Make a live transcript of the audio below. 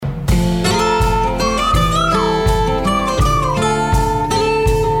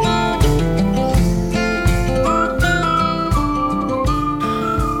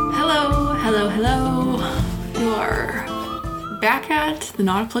the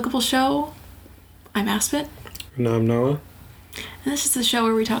Not Applicable Show. I'm Aspet. And I'm Noah. And this is the show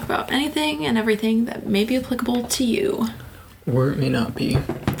where we talk about anything and everything that may be applicable to you. Or it may not be.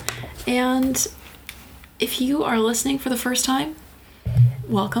 And if you are listening for the first time,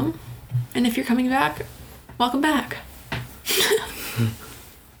 welcome. And if you're coming back, welcome back.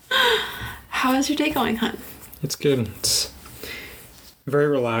 How is your day going, hun? It's good. It's very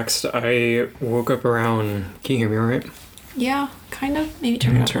relaxed. I woke up around... Can you hear me all right? Yeah, kind of. Maybe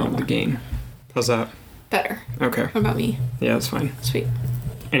turn it up a Turn little up the more. gain. How's that? Better. Okay. What about me? Yeah, that's fine. Sweet.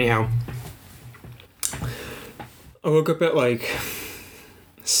 Anyhow. I woke up at like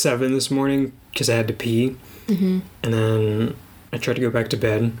 7 this morning because I had to pee. Mm-hmm. And then I tried to go back to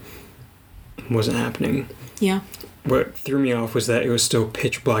bed. It wasn't happening. Yeah. What threw me off was that it was still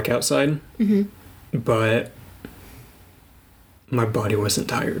pitch black outside. Mm-hmm. But my body wasn't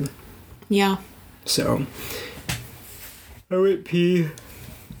tired. Yeah. So I went pee.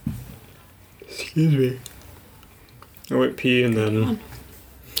 Excuse me. I went pee and then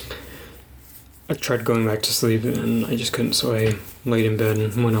I tried going back to sleep and I just couldn't, so I laid in bed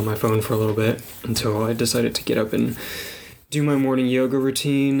and went on my phone for a little bit until I decided to get up and do my morning yoga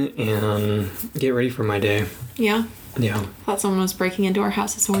routine and get ready for my day. Yeah. Yeah. Thought someone was breaking into our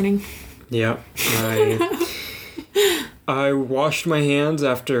house this morning. Yeah. I washed my hands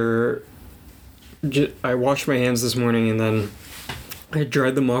after... I washed my hands this morning and then I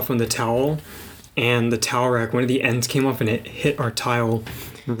dried them off on the towel, and the towel rack, one of the ends came off and it hit our tile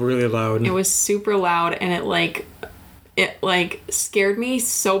really loud. It was super loud and it scared me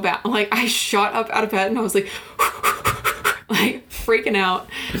so bad. Like I shot up out of bed and I was like freaking out.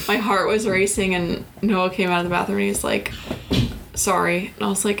 My heart was racing and Noah came out of the bathroom and he was like, sorry. And I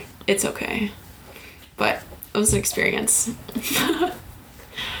was like, it's okay. But it was an experience.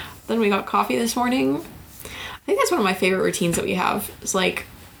 Then we got coffee this morning. I think that's one of my favorite routines that we have. It's like,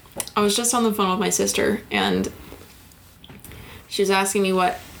 I was just on the phone with my sister and she was asking me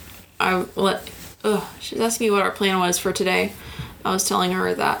what our plan was for today. I was telling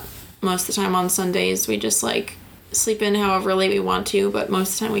her that most of the time on Sundays we just like sleep in however late we want to, but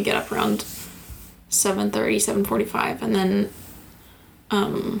most of the time we get up around 7:30, 7:45, and then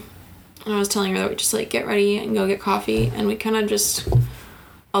I was telling her that we just like get ready and go get coffee, and we kind of just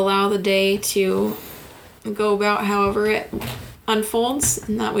allow the day to go about however it unfolds,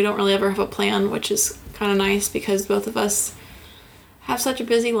 and that we don't really ever have a plan, which is kind of nice because both of us have such a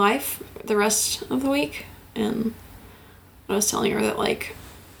busy life the rest of the week. And I was telling her that like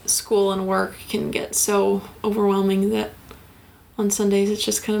school and work can get so overwhelming that on Sundays it's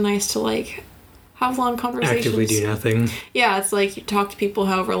just kind of nice to like have long conversations. Actively do nothing. Yeah, it's like you talk to people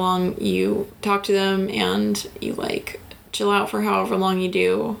however long you talk to them, and you like chill out for however long you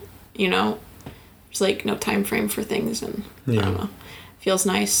do, you know. There's like no time frame for things, and I don't know. Feels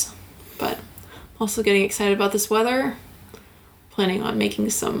nice. But I'm also getting excited about this weather. Planning on making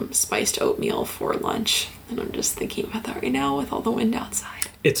some spiced oatmeal for lunch, and I'm just thinking about that right now with all the wind outside.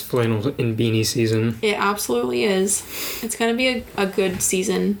 It's flannel and beanie season. It absolutely is. It's gonna be a good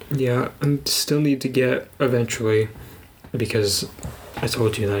season. Yeah, I still need to get eventually, because I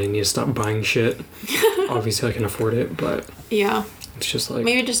told you that I need to stop buying shit. Obviously I can afford it, but yeah, it's just like...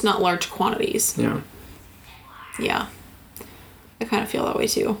 maybe just not large quantities. Yeah. Yeah. I kind of feel that way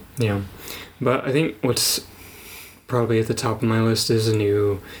too. Yeah. But I think what's probably at the top of my list is a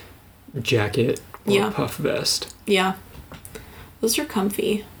new jacket or puff vest. Yeah. Those are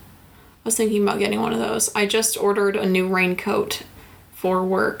comfy. I was thinking about getting one of those. I just ordered a new raincoat for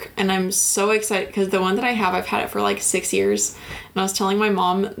work, and I'm so excited because the one that I have, I've had it for like 6 years, and I was telling my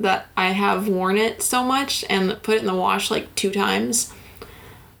mom that I have worn it so much and put it in the wash like 2 times,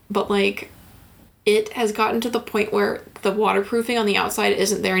 but like it has gotten to the point where the waterproofing on the outside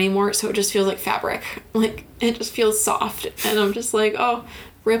isn't there anymore, so it just feels like fabric. Like it just feels soft, and I'm just like, oh,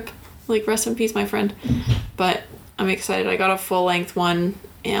 rip, like rest in peace, my friend. But I'm excited. I got a full length one,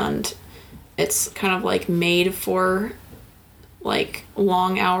 and it's kind of like made for like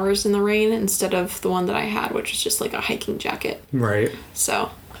long hours in the rain instead of the one that I had, which is just like a hiking jacket. Right.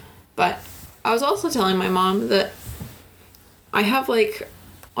 So, but I was also telling my mom that I have like,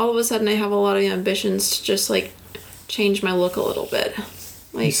 all of a sudden I have a lot of ambitions to just like change my look a little bit.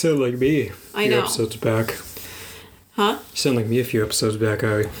 Like, you sound like me I a few know. episodes back. Huh? You sound like me a few episodes back.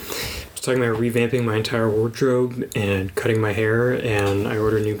 I was talking about revamping my entire wardrobe and cutting my hair, and I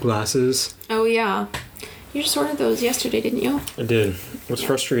ordered new glasses. Oh yeah. You just ordered those yesterday, didn't you? I did. What's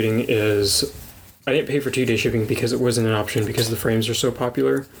frustrating is I didn't pay for 2-day shipping because it wasn't an option because the frames are so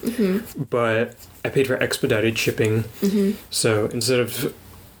popular. Mm-hmm. But I paid for expedited shipping. Mm-hmm. So instead of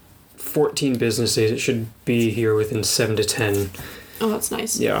 14 business days, it should be here within 7 to 10. Oh, that's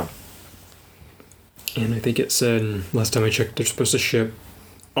nice. Yeah. And I think it said, last time I checked, they're supposed to ship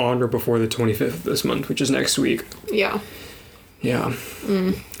on or before the 25th of this month, which is next week. Yeah. Yeah.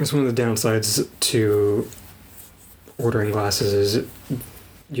 That's one of the downsides to ordering glasses is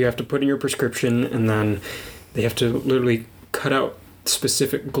you have to put in your prescription and then they have to literally cut out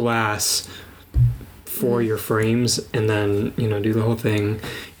specific glass for your frames and then, do the whole thing.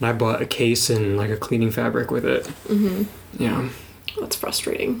 And I bought a case and like a cleaning fabric with it. Mm-hmm. Yeah. That's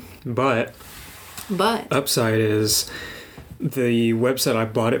frustrating. But upside is the website I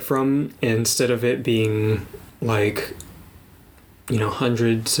bought it from, instead of it being like,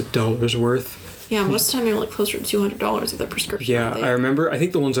 hundreds of dollars worth. Yeah, most of the time they're like closer to $200 with a prescription. Yeah, I remember, I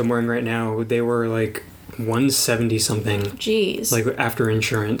think the ones I'm wearing right now, they were like $170 something. Jeez. Like after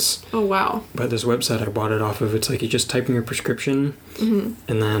insurance. Oh, wow. But this website I bought it off of, it's like you just type in your prescription and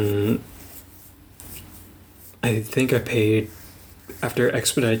then I think I paid, after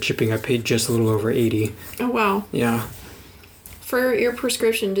expedited shipping, I paid just a little over $80. Oh, wow. Yeah. For your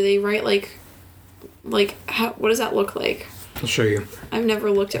prescription, do they write like how? What does that look like? I'll show you. I've never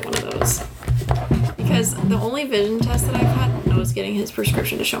looked at one of those. Because the only vision test that I've had, Noah's getting his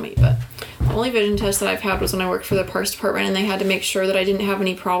prescription to show me, but the only vision test that I've had was when I worked for the parks department and they had to make sure that I didn't have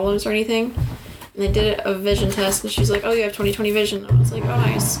any problems or anything. And they did a vision test and she's like, oh, you have 20/20 vision. And I was like, oh,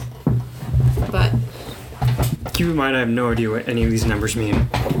 nice. But keep in mind, I have no idea what any of these numbers mean.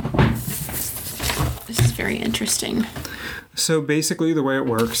 This is very interesting. So basically the way it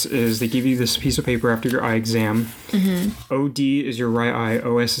works is they give you this piece of paper after your eye exam. OD is your right eye,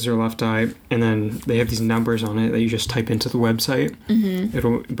 OS is your left eye, and then they have these numbers on it that you just type into the website.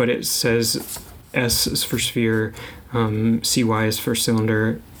 But it says S is for sphere, CY is for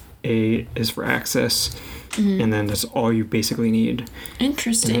cylinder, A is for axis, and then that's all you basically need.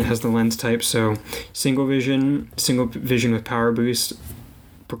 Interesting. And it has the lens type, so single vision with power boost,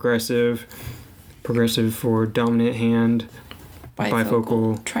 progressive for dominant hand,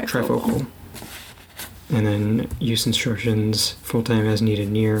 bifocal, trifocal. And then use instructions, full time as needed,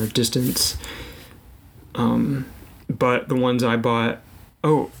 near, distance. But the ones I bought,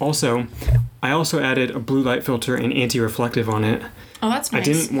 I also added a blue light filter and anti-reflective on it. Oh, that's nice. I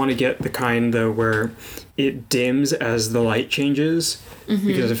didn't want to get the kind though where it dims as the light changes,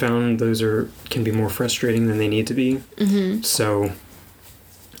 because I found those can be more frustrating than they need to be. So.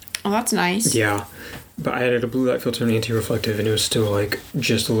 Oh, that's nice. Yeah. But I added a blue light filter and anti-reflective, and it was still like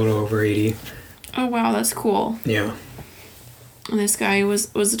just a little over 80. Oh, wow, that's cool. Yeah. And this guy,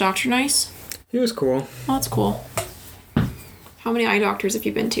 was the doctor nice? He was cool. Oh, that's cool. How many eye doctors have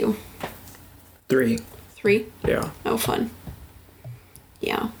you been to? 3. 3? Yeah. Oh, fun.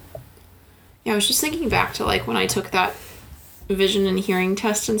 Yeah. Yeah, I was just thinking back to like when I took that vision and hearing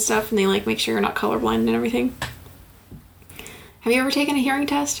test and stuff, and they like make sure you're not colorblind and everything. Have you ever taken a hearing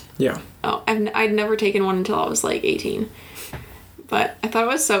test? Yeah. Oh, I'd never taken one until I was like 18. But I thought it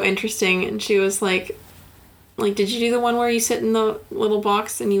was so interesting, and she was like, did you do the one where you sit in the little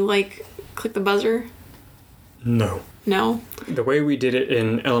box and you like click the buzzer? No. No? The way we did it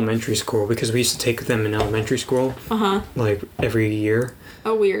in elementary school, because we used to take them in elementary school, like every year.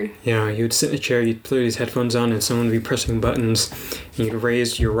 Oh, weird. Yeah, you would sit in a chair, you'd put these headphones on, and someone would be pressing buttons, and you'd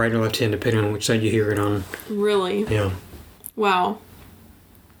raise your right or left hand depending on which side you hear it on. Really? Yeah. Wow.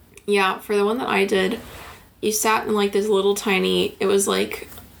 Yeah, for the one that I did, you sat in like this little tiny, it was like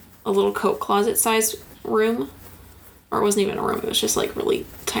a little coat closet size room. Or it wasn't even a room, it was just like really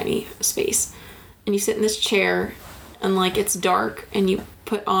tiny space. And you sit in this chair and like it's dark and you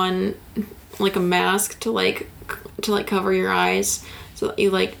put on like a mask to cover your eyes so that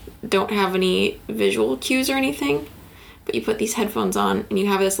you like don't have any visual cues or anything. But you put these headphones on and you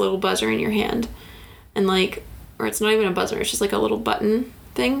have this little buzzer in your hand. And like, or it's not even a buzzer, it's just like a little button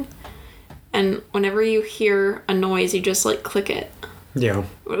thing. And whenever you hear a noise, you just like click it. Yeah.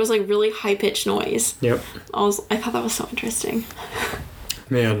 It was like really high pitched noise. Yep. I thought that was so interesting.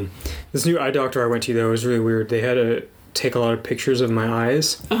 Man, this new eye doctor I went to though was really weird. They had to take a lot of pictures of my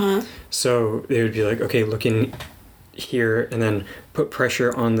eyes. So they would be like, okay, look in here, and then put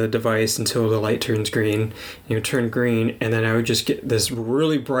pressure on the device until the light turns green. And it would turn green, and then I would just get this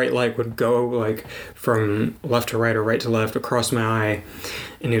really bright light would go like from left to right or right to left across my eye,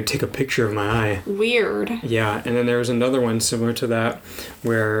 and it would take a picture of my eye. Weird. Yeah, and then there was another one similar to that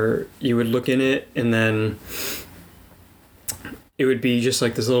where you would look in it, and then it would be just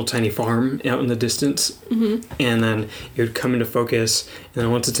like this little tiny farm out in the distance. And then it would come into focus, and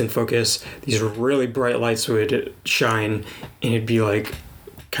then once it's in focus, these really bright lights would shine, and it'd be like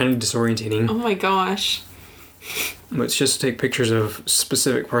kind of disorientating. Oh my gosh. But it's just to take pictures of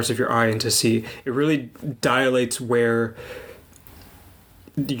specific parts of your eye and to see, it really dilates where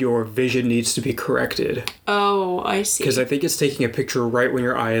your vision needs to be corrected. Oh, I see. Because I think it's taking a picture right when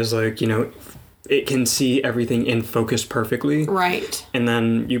your eye is like, it can see everything in focus perfectly. Right. And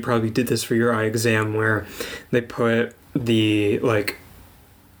then you probably did this for your eye exam where they put the, like,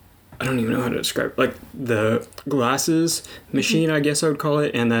 I don't even know how to describe it, like the glasses machine, I guess I would call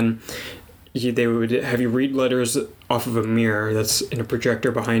it, and then they would have you read letters off of a mirror that's in a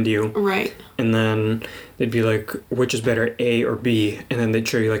projector behind you. Right. And then they'd be like, which is better, A or B? And then they'd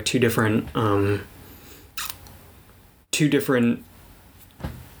show you like two different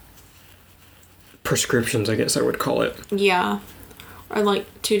prescriptions, I guess I would call it. Yeah. Or like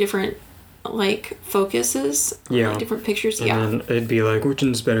two different like focuses. Yeah. Like different pictures. And then it'd be like, which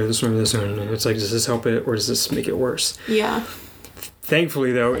one's better, this one or this one? And it's like, does this help it or does this make it worse? Yeah.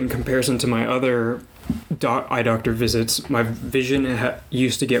 Thankfully, though, in comparison to my other eye doctor visits, my vision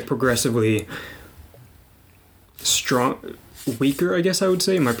used to get progressively weaker, I guess I would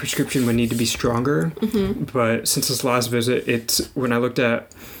say. My prescription would need to be stronger. Mm-hmm. But since this last visit, when I looked at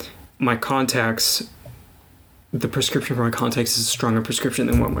my contacts, the prescription for my contacts is a stronger prescription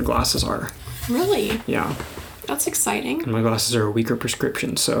than what my glasses are. Really? Yeah. That's exciting. And my glasses are a weaker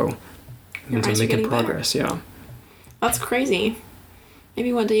prescription, so it means I'm making progress, yeah. That's crazy.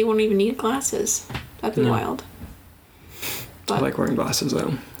 Maybe one day you won't even need glasses. That'd be wild. But, I like wearing glasses,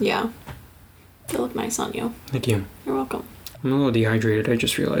 though. Yeah. They look nice on you. Thank you. You're welcome. I'm a little dehydrated, I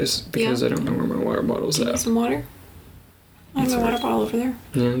just realized, because I don't know where my water bottle's Do you at. need some water? I have my water bottle over there.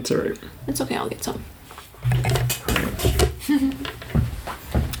 Yeah, it's alright. It's okay, I'll get some. I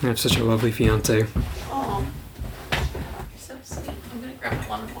have such a lovely fiance. Oh. You're so sweet. I'm gonna grab my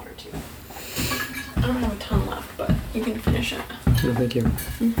lemon water too. I don't have a ton left, but you can finish it. No, thank you.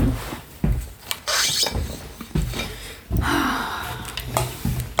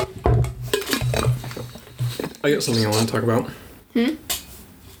 I got something I want to talk about. One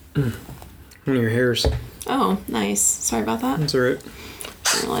of your hairs. Oh, nice. Sorry about that. That's alright.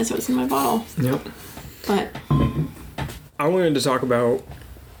 I didn't realize it was in my bottle. Yep. But I wanted to talk about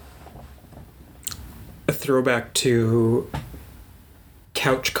a throwback to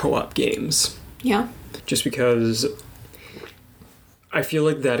couch co-op games. yeah. Just because I feel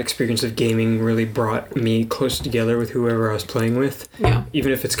like that experience of gaming really brought me close together with whoever I was playing with. Yeah.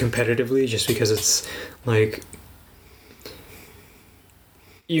 Even if it's competitively, just because it's like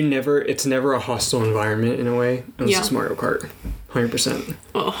it's never a hostile environment in a way, unless it's Mario Kart. 100%.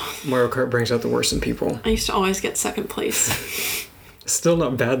 Oh, Mario Kart brings out the worst in people. I used to always get second place. Still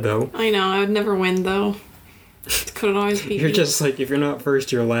not bad though. I know, I would never win though. Couldn't always beat You're me. just like, if you're not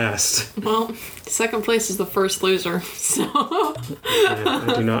first, you're last. Well, second place is the first loser, so...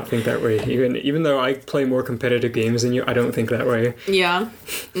 I do not think that way. Even though I play more competitive games than you, I don't think that way. Yeah.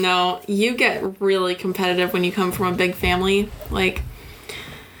 No, you get really competitive when you come from a big family. Like,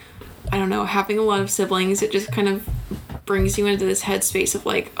 I don't know, having a lot of siblings, it just kind of brings you into this headspace of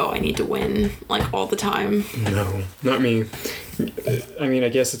like, oh, I need to win, like, all the time. No, not me. I mean, I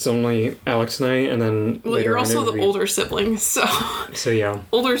guess it's only Alex and I, and then Well, later you're on also the it'll be- older sibling, so... So yeah.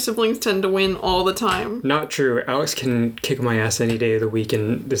 Older siblings tend to win all the time. Not true. Alex can kick my ass any day of the week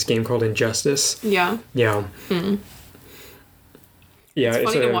in this game called Injustice. Yeah. Yeah. Yeah, It's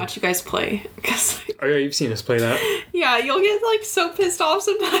funny to watch you guys play. Cause, Oh yeah, you've seen us play that. yeah, you'll get, like, so pissed off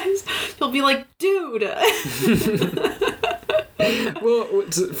sometimes. You'll be like, dude! Well,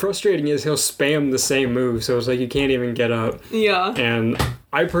 what's frustrating is he'll spam the same move, so it's like you can't even get up. Yeah. And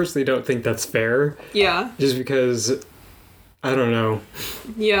I personally don't think that's fair, Yeah. just because, I don't know.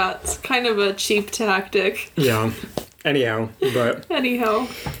 Yeah, it's kind of a cheap tactic. Yeah. Anyhow, but Anyhow.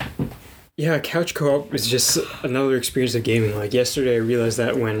 yeah, couch co-op is just another experience of gaming. Like yesterday, I realized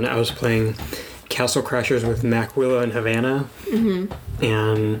that when I was playing Castle Crashers with Mac, Willa, and Havana,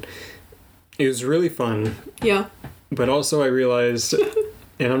 and it was really fun. Yeah. But also I realized,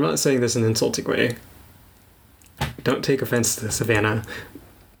 and I'm not saying this in an insulting way, don't take offense to this, Savannah,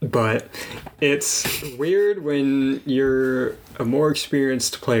 but it's weird when you're a more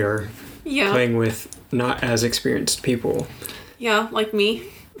experienced player Yeah. playing with not as experienced people. Yeah, like me.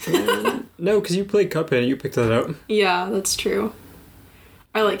 No, because you played Cuphead and you picked that up. Yeah, that's true.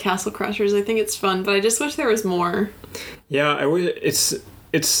 I like Castle Crashers. I think it's fun, but I just wish there was more. Yeah,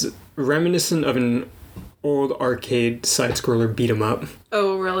 it's reminiscent of an old arcade side-scroller beat-em-up.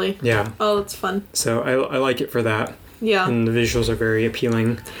 Oh, really? Yeah. Oh, that's fun. So I like it for that. Yeah. And the visuals are very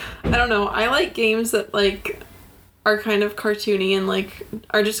appealing. I don't know. I like games that, like, are kind of cartoony and, like,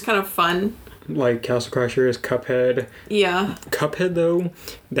 are just kind of fun. like Castle Crashers, Cuphead. Yeah. Cuphead, though,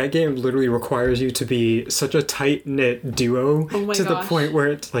 that game literally requires you to be such a tight-knit duo to the point where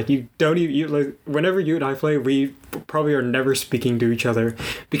it's like you don't even... like, whenever you and I play, we probably are never speaking to each other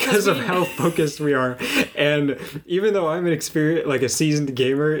because of how focused we are. And even though I'm an experienced, like a seasoned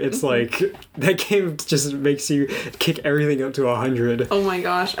gamer, it's like that game just makes you kick everything up to 100. Oh my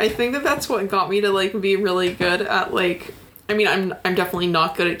gosh. I think that's what got me to like be really good at like... I mean, I'm definitely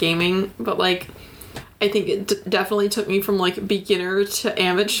not good at gaming, but like... I think it definitely took me from, like, beginner to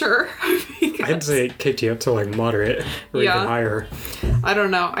amateur. I'd say it kicked you up to, like, moderate or even higher. I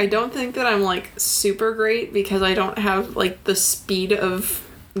don't know. I don't think that I'm, like, super great because I don't have, like, the speed of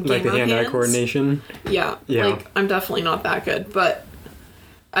gamer like the hand-eye hands. Coordination? Yeah. Like, I'm definitely not that good, but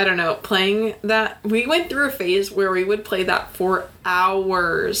I don't know. Playing that... We went through a phase where we would play that for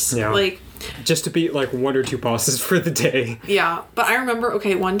hours. Yeah. Like... Just to beat, like, 1 or 2 bosses for the day. Yeah, but I remember,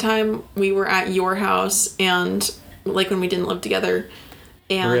 okay, one time we were at your house, and, like, when we didn't live together,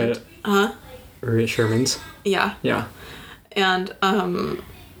 and... We're at Sherman's? Yeah. Yeah. And,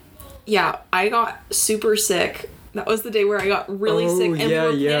 yeah, I got super sick. That was the day where I got really sick, and we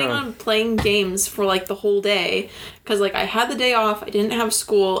were planning on playing games for, like, the whole day, because, like, I had the day off, I didn't have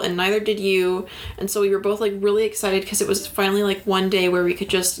school, and neither did you, and so we were both, like, really excited, because it was finally, like, one day where we could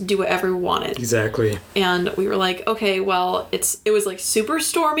just do whatever we wanted. Exactly. And we were like, okay, well, it was, like, super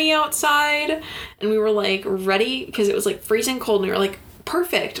stormy outside, and we were, like, ready, because it was, like, freezing cold, and we were like,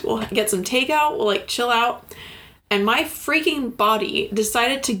 perfect, we'll get some takeout, we'll, like, chill out. And my freaking body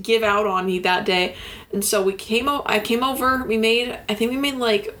decided to give out on me that day. And so I came over, I think we made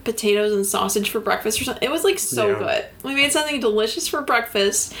like potatoes and sausage for breakfast or something. It was like so good. We made something delicious for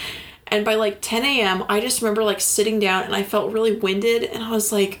breakfast. And by like 10 a.m., I just remember like sitting down and I felt really winded. And I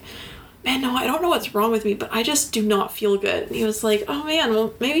was like, man, no, I don't know what's wrong with me, but I just do not feel good. And he was like, oh man,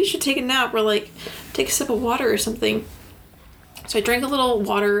 well, maybe you should take a nap or like take a sip of water or something. So I drank a little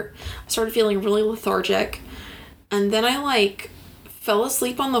water. I started feeling really lethargic. And then I, like, fell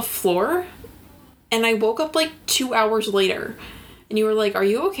asleep on the floor, and I woke up, like, 2 hours later. And you were like, are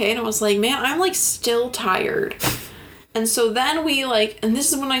you okay? And I was like, man, I'm, like, still tired. And so then we, like, and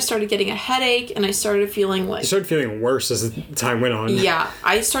this is when I started getting a headache, and I started feeling, like... You started feeling worse as the time went on. Yeah.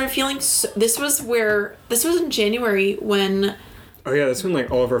 I started feeling... This was in January when... Oh, yeah, that's when,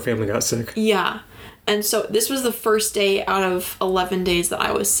 like, all of our family got sick. Yeah. And so this was the first day out of 11 days that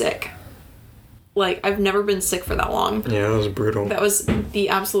I was sick. Like, I've never been sick for that long. Yeah, that was brutal. That was the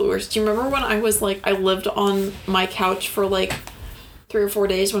absolute worst. Do you remember when I was, like, I lived on my couch for, like, 3 or 4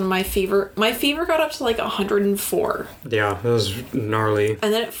 days when my fever got up to, like, 104. Yeah, that was gnarly.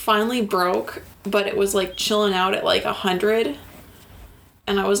 And then it finally broke, but it was, like, chilling out at, like, 100.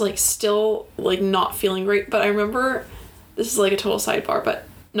 And I was, like, still, like, not feeling great. But I remember, this is, like, a total sidebar, but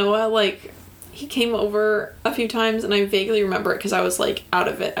Noah, like... He came over a few times, and I vaguely remember it because I was, like, out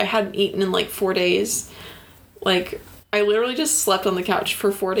of it. I hadn't eaten in, like, 4 days. Like, I literally just slept on the couch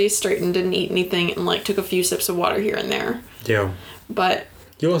for 4 days straight and didn't eat anything and, like, took a few sips of water here and there. Yeah. But...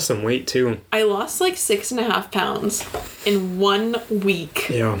 You lost some weight, too. I lost, like, 6.5 pounds in 1 week.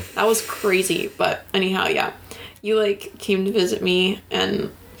 Yeah. That was crazy. But anyhow, yeah. You, like, came to visit me,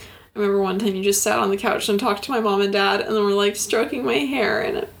 and... I remember one time you just sat on the couch and talked to my mom and dad, and then were, like, stroking my hair,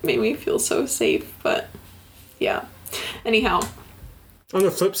 and it made me feel so safe, but, yeah. Anyhow. On the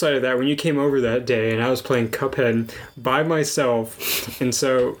flip side of that, when you came over that day, and I was playing Cuphead by myself, and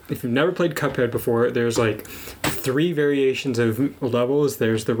so, if you've never played Cuphead before, there's, like, 3 variations of levels.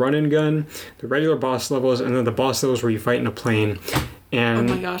 There's the run-and-gun, the regular boss levels, and then the boss levels where you fight in a plane. And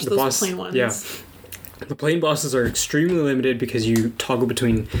oh my gosh, those are plane ones. Yeah. The plane bosses are extremely limited because you toggle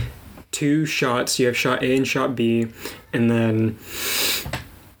between 2 shots. You have shot A and shot B, and then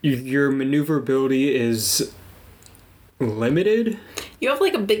your maneuverability is limited. You have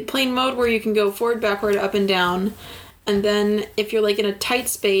like a big plane mode where you can go forward, backward, up and down, and then if you're like in a tight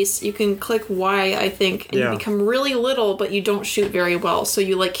space, you can click Y, I think, and you become really little, but you don't shoot very well, so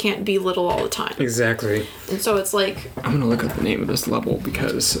you like can't be little all the time. Exactly. And so it's like... I'm gonna look up the name of this level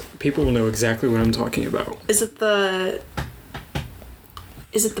because people will know exactly what I'm talking about. Is it the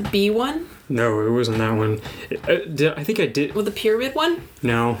B one? No, it wasn't that one. I think I did... With the pyramid one?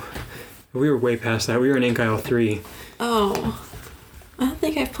 No. We were way past that. We were in Ink Isle 3. Oh. I don't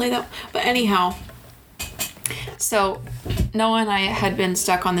think I've played that. But anyhow... So, Noah and I had been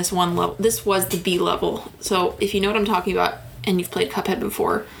stuck on this one level. This was the B level. So, if you know what I'm talking about, and you've played Cuphead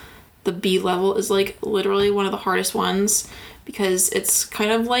before, the B level is, like, literally one of the hardest ones, because it's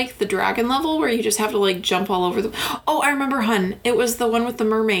kind of like the dragon level, where you just have to, like, jump all over the... Oh, I remember, hun. It was the one with the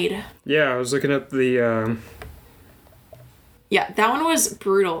mermaid. Yeah, I was looking up the... Yeah, that one was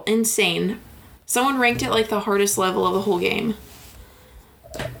brutal. Insane. Someone ranked it like the hardest level of the whole game.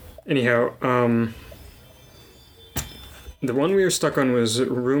 Anyhow, the one we were stuck on was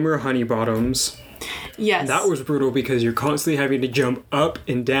Rumor Honey Bottoms. Yes. That was brutal because you're constantly having to jump up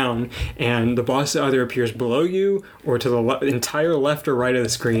and down, and the boss either appears below you or to the entire left or right of the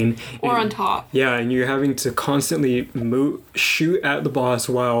screen. Or on top. Yeah, and you're having to constantly shoot at the boss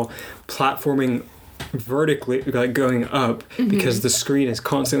while platforming vertically, like going up, because the screen is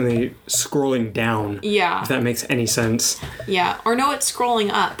constantly scrolling down. Yeah. If that makes any sense. Yeah. Or no, it's scrolling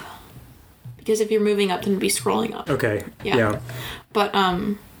up. Because if you're moving up, then it'd be scrolling up. Okay. Yeah. But,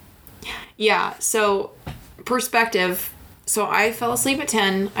 yeah, so perspective. So I fell asleep at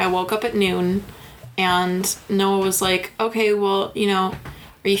 10. I woke up at noon. And Noah was like, okay, well, you know,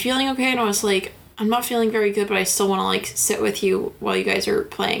 are you feeling okay? And I was like, I'm not feeling very good, but I still want to, like, sit with you while you guys are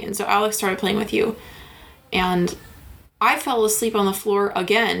playing. And so Alex started playing with you. And I fell asleep on the floor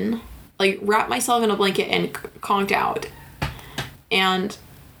again, like, wrapped myself in a blanket and conked out. And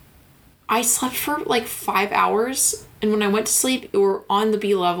I slept for, like, 5 hours. And when I went to sleep, you were on the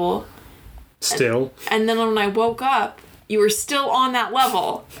B level. Still. And then when I woke up, you were still on that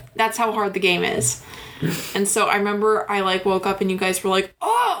level. That's how hard the game is. And so I remember I, like, woke up and you guys were like,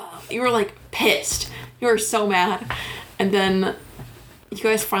 oh! You were, like, pissed. You were so mad. And then you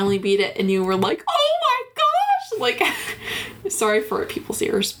guys finally beat it and you were like, oh my gosh! Like, sorry for people's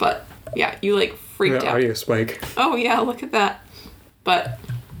ears, but yeah, you, like, freaked out. Audio spike. Oh yeah, look at that. But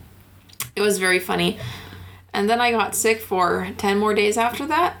it was very funny. And then I got sick for 10 more days after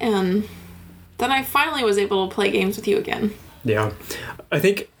that, and then I finally was able to play games with you again. Yeah. I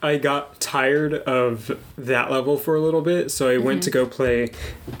think I got tired of that level for a little bit, so I went to go play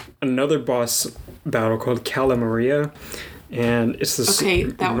another boss battle called Cala Maria. And it's this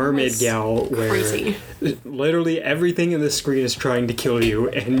mermaid gal where crazy. Literally everything in the screen is trying to kill you,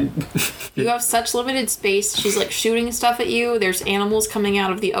 and you have such limited space. She's, like, shooting stuff at you. There's animals coming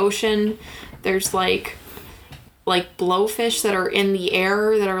out of the ocean. There's like blowfish that are in the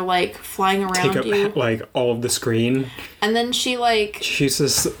air that are, like, flying around take up you. Like all of the screen. And then she's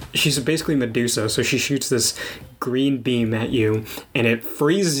basically Medusa, so she shoots this green beam at you and it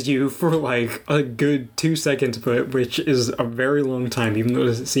freezes you for, like, a good 2 seconds, but which is a very long time, even though it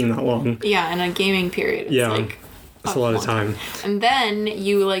doesn't seem that long. Yeah, in a gaming period. It's like that's a lot of time. And then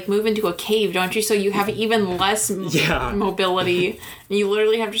you, like, move into a cave, don't you? So you have even less mobility. And you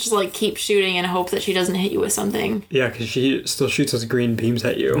literally have to just, like, keep shooting and hope that she doesn't hit you with something. Yeah, because she still shoots those green beams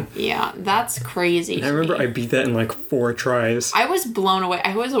at you. Yeah, that's crazy. And I remember I beat that in, like, 4 tries. I was blown away.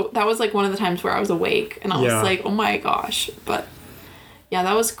 That was, like, one of the times where I was awake. And I was like, oh my gosh. But, yeah,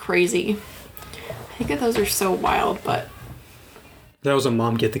 that was crazy. I think that those are so wild, but... That was a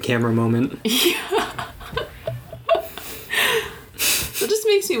mom get the camera moment. Yeah. It just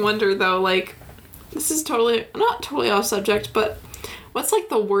makes me wonder, though, like, this is not totally off subject, but what's, like,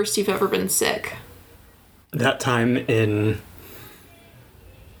 the worst you've ever been sick? That time in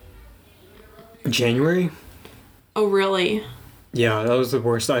January. Oh, really? Yeah, that was the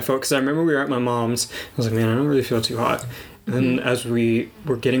worst I felt, because I remember we were at my mom's. I was like, man, I don't really feel too hot. And then as we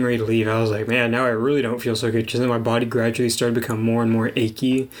were getting ready to leave, I was like, man, now I really don't feel so good, because then my body gradually started to become more and more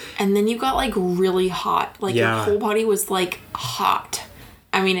achy. And then you got, like, really hot. Like, your whole body was, like, hot.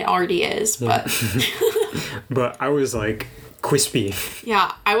 I mean, it already is, but... But I was, like, crispy.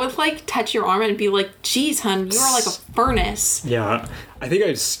 Yeah, I would, like, touch your arm and be like, geez, hun, you are like a furnace. Yeah, I think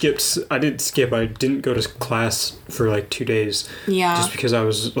I didn't go to class for, like, 2 days. Yeah. Just because I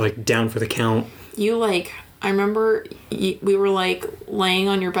was, like, down for the count. You, like... I remember we were, like, laying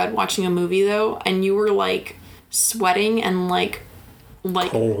on your bed watching a movie, though, and you were, like, sweating and, like...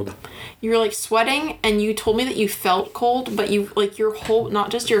 Cold. You were, like, sweating, and you told me that you felt cold, but you, like, your whole... Not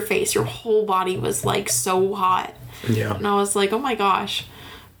just your face, your whole body was, like, so hot. Yeah. And I was like, oh my gosh.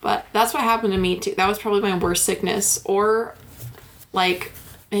 But that's what happened to me, too. That was probably my worst sickness. Or, like,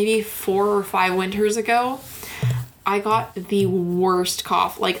 maybe 4 or 5 winters ago, I got the worst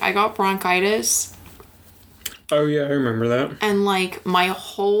cough. Like, I got bronchitis... Oh, yeah, I remember that. And, like, my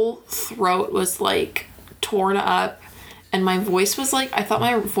whole throat was, like, torn up. And my voice was, like, I thought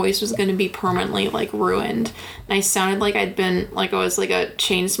my voice was going to be permanently, like, ruined. And I sounded like I'd been, like, I was, like, a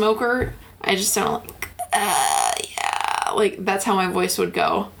chain smoker. I just sounded like, yeah. Like, that's how my voice would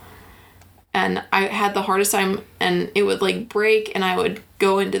go. And I had the hardest time, and it would, like, break, and I would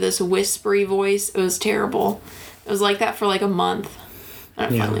go into this whispery voice. It was terrible. It was like that for, like, a month.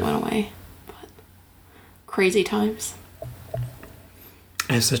 And it finally went away. Crazy times.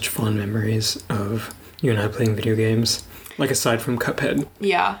 I have such fond memories of you and I playing video games. Like, aside from Cuphead.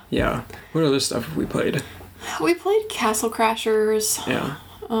 Yeah. Yeah. What other stuff have we played? We played Castle Crashers. Yeah.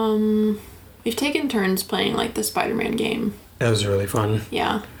 We've taken turns playing, like, the Spider-Man game. That was really fun.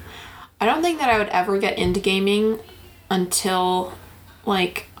 Yeah. I don't think that I would ever get into gaming until,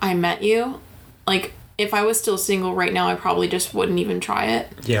 like, I met you. Like, if I was still single right now, I probably just wouldn't even try it.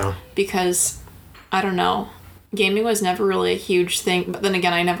 Yeah. Because, I don't know, gaming was never really a huge thing. But then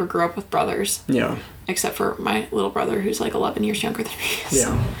again, I never grew up with brothers. Yeah. Except for my little brother, who's, like, 11 years younger than me.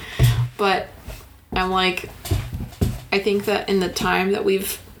 So. Yeah. But I'm, like, I think that in the time that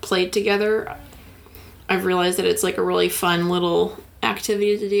we've played together, I've realized that it's, like, a really fun little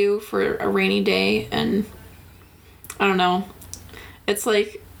activity to do for a rainy day. And I don't know. It's,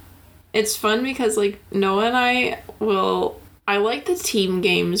 like, it's fun because, like, Noah and I like the team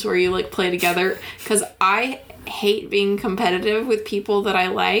games where you, like, play together, because I hate being competitive with people that I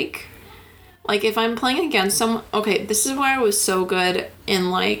like. Like, if I'm playing against someone... Okay, this is why I was so good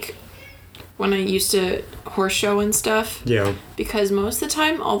in, like, when I used to horse show and stuff. Yeah. Because most of the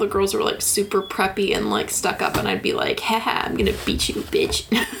time, all the girls were, like, super preppy and, like, stuck up, and I'd be like, haha, I'm gonna beat you, bitch.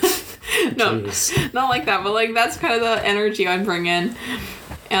 No, Jeez. not like that, but, like, that's kind of the energy I'd bring in.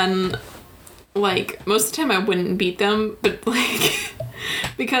 And, like, most of the time I wouldn't beat them, but, like,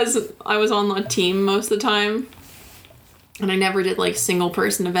 because I was on the team most of the time, and I never did, like,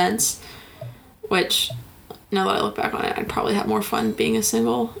 single-person events, which, now that I look back on it, I'd probably have more fun being a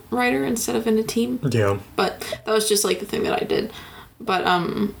single rider instead of in a team. Yeah. But that was just, like, the thing that I did. But,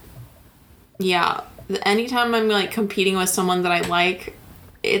 yeah, anytime I'm, like, competing with someone that I like,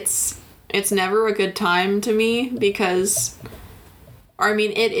 it's never a good time to me, because... I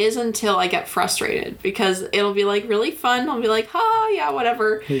mean, it is until I get frustrated, because it'll be, like, really fun. I'll be like, yeah,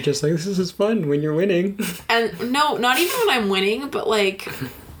 whatever. You're just like, this is fun when you're winning. And no, not even when I'm winning, but, like,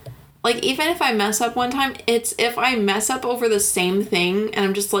 even if I mess up one time, it's if I mess up over the same thing, and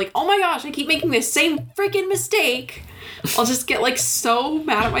I'm just like, oh my gosh, I keep making the same freaking mistake. I'll just get, like, so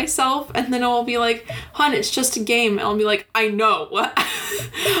mad at myself, and then I'll be like, hon, it's just a game. And I'll be like, I know.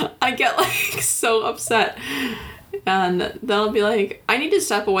 I get, like, so upset. And then I'll be like, I need to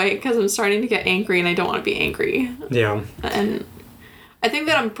step away because I'm starting to get angry and I don't want to be angry. Yeah. And I think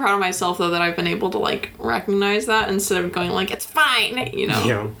that I'm proud of myself, though, that I've been able to, like, recognize that instead of going, like, it's fine, you know?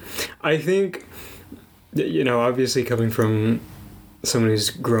 Yeah. I think, you know, obviously coming from someone who's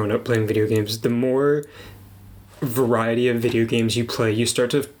grown up playing video games, the more variety of video games you play, you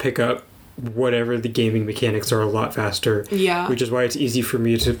start to pick up whatever the gaming mechanics are a lot faster. Yeah. Which is why it's easy for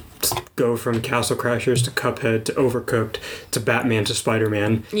me to go from Castle Crashers to Cuphead to Overcooked to Batman to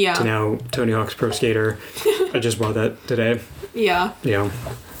Spider-Man to now Tony Hawk's Pro Skater. I just bought that today. Yeah. Yeah.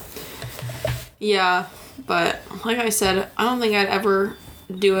 Yeah, but like I said, I don't think I'd ever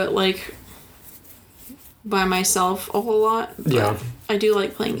do it, like, by myself a whole lot. But Yeah. I do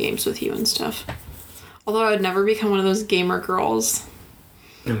like playing games with you and stuff. Although I'd never become one of those gamer girls.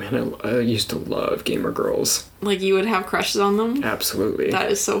 Oh man, I used to love gamer girls. Like, you would have crushes on them? Absolutely. That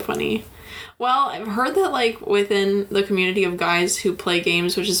is so funny. Well, I've heard that, like, within the community of guys who play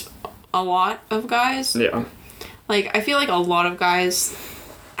games, which is a lot of guys. Yeah. Like, I feel like a lot of guys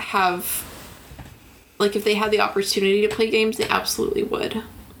have, like, if they had the opportunity to play games, they absolutely would.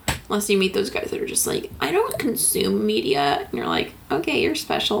 Unless you meet those guys that are just like, I don't consume media. And you're like, okay, you're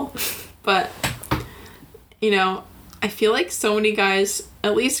special. But, you know, I feel like so many guys,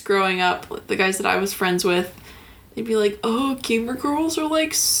 at least growing up, the guys that I was friends with, they'd be like, oh, gamer girls are,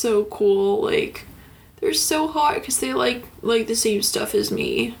 like, so cool. Like, they're so hot because they like the same stuff as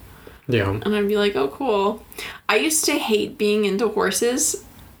me. Yeah. And I'd be like, oh, cool. I used to hate being into horses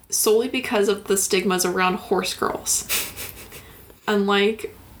solely because of the stigmas around horse girls. And,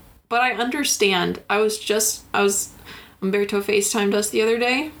 like, but I understand. Umberto FaceTimed us the other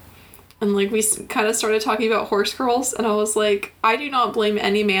day. And, like, we kind of started talking about horse girls. And I was like, I do not blame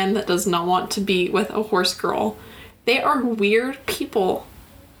any man that does not want to be with a horse girl. They are weird people.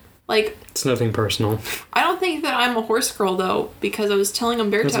 Like... It's nothing personal. I don't think that I'm a horse girl, though, because I was telling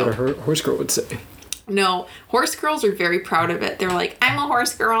Umberto... That's what a horse girl would say. No, horse girls are very proud of it. They're like, I'm a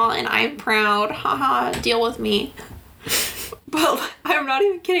horse girl and I'm proud. Haha, deal with me. But I'm not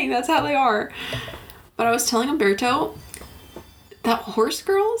even kidding. That's how they are. But I was telling Umberto that horse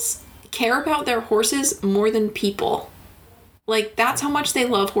girls care about their horses more than people. Like, that's how much they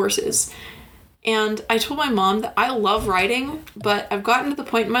love horses. And I told my mom that I love riding, but I've gotten to the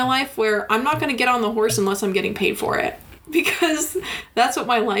point in my life where I'm not going to get on the horse unless I'm getting paid for it. Because that's what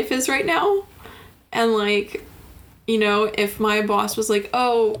my life is right now. And, like, you know, if my boss was like,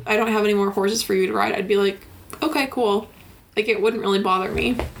 oh, I don't have any more horses for you to ride, I'd be like, okay, cool. Like, it wouldn't really bother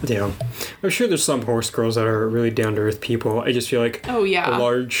me. Yeah. I'm sure there's some horse girls that are really down-to-earth people. I just feel like oh, yeah. a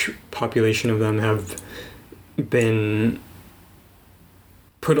large population of them have been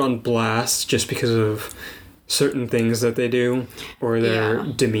put on blast just because of certain things that they do or their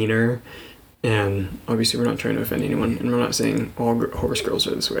demeanor. And obviously we're not trying to offend anyone, and we're not saying all horse girls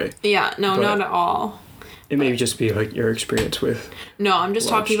are this way. Yeah, no, not at all. It may just be like your experience with... No, I'm just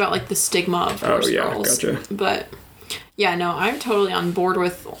talking about like the stigma of horse girls. Gotcha. But yeah, no, I'm totally on board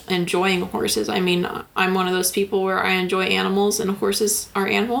with enjoying horses. I mean, I'm one of those people where I enjoy animals, and horses are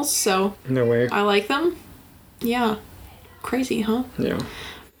animals, so... No way. I like them. Yeah. Crazy, huh? Yeah.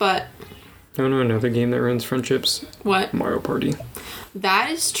 But... I don't know another game that runs friendships. What? Mario Party.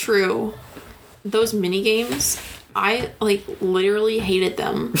 That is true. Those mini games, I like literally hated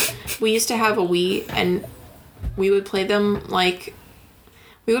them. We used to have a Wii, and we would play them like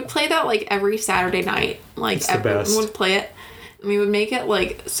every Saturday night. Like everyone would play it, and we would make it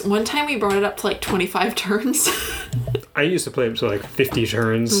like one time we brought it up to like 25 turns. I used to play up to like 50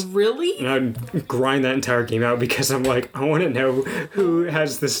 turns. Really? And I'd grind that entire game out because I'm like, I want to know who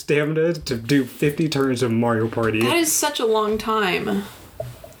has the stamina to do 50 turns of Mario Party. That is such a long time.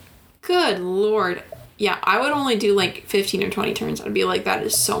 Good Lord. Yeah, I would only do like 15 or 20 turns. I'd be like, that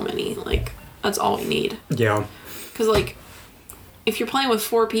is so many. Like, that's all we need. Yeah. Because, like, if you're playing with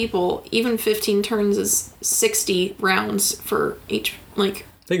 4 people, even 15 turns is 60 rounds for each, like...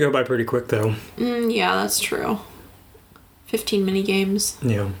 They go by pretty quick, though. Yeah, that's true. 15 mini games.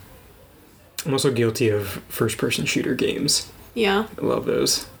 Yeah. I'm also guilty of first-person shooter games. Yeah. I love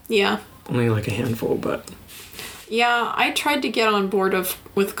those. Yeah. Only like a handful, but... Yeah, I tried to get on board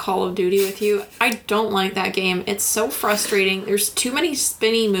with Call of Duty with you. I don't like that game. It's so frustrating. There's too many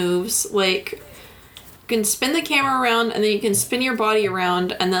spinny moves. Like, you can spin the camera around, and then you can spin your body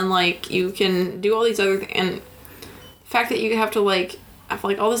around, and then, like, you can do all these other things. And the fact that you have to, like, have,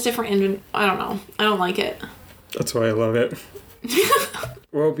 like, all this different... I don't know. I don't like it. That's why I love it.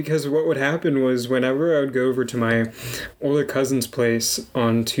 Well, because what would happen was whenever I would go over to my older cousin's place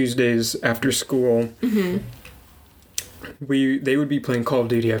on Tuesdays after school... Mm-hmm. They would be playing Call of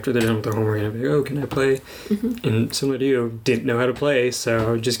Duty after they're done with their homework, and I'd be like, oh, can I play? Mm-hmm. And similar to you, didn't know how to play, so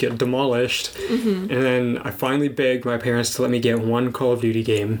I would just get demolished. Mm-hmm. And then I finally begged my parents to let me get one Call of Duty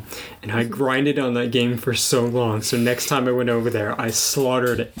game, and I grinded on that game for so long, so next time I went over there, I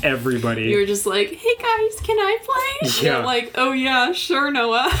slaughtered everybody. You were just like, hey guys, can I play? Yeah. And like, oh yeah, sure,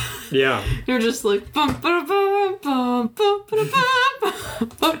 Noah. Yeah. You're just like, bum ba bum bum bum ba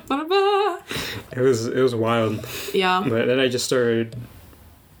bum bum ba. It was wild. Yeah. But then I just started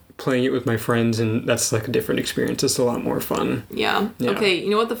playing it with my friends, and that's like a different experience. It's a lot more fun. Yeah. Okay, you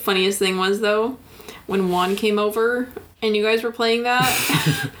know what the funniest thing was, though? When Juan came over and you guys were playing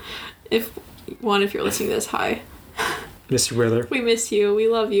that. If you're listening to this, hi. Mr. Wheeler. We miss you. We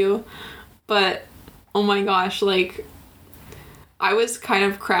love you. But, oh my gosh, like... I was kind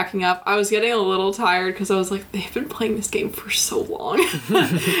of cracking up. I was getting a little tired because I was like, they've been playing this game for so long.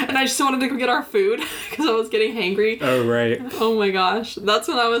 And I just wanted to go get our food because I was getting hangry. Oh, right. Oh my gosh. That's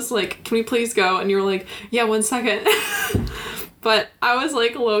when I was like, can we please go? And you were like, yeah, 1 second. But I was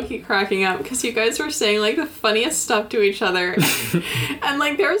like low-key cracking up because you guys were saying like the funniest stuff to each other. And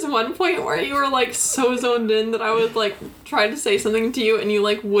like there was one point where you were like so zoned in that I would like try to say something to you and you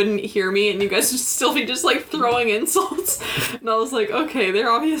like wouldn't hear me and you guys would still be just like throwing insults. And I was like, okay,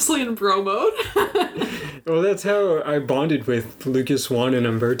 they're obviously in bro mode. Well, that's how I bonded with Lucas, Juan, and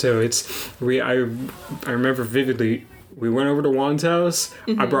Umberto. I remember vividly, we went over to Juan's house,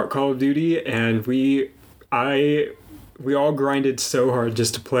 mm-hmm. I brought Call of Duty, and we all grinded so hard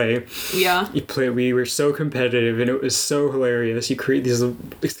just to play. Yeah. We were so competitive, and it was so hilarious. You create these...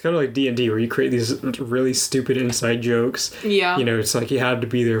 It's kind of like D&D, where you create these really stupid inside jokes. Yeah. You know, it's like you had to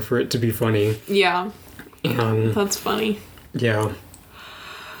be there for it to be funny. Yeah. That's funny. Yeah.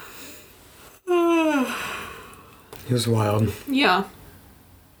 It was wild. Yeah.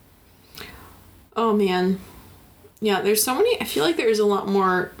 Oh, man. Yeah, there's so many... I feel like there's a lot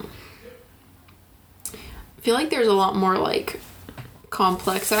more... like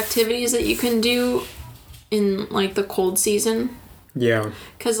complex activities that you can do in like the cold season. Yeah.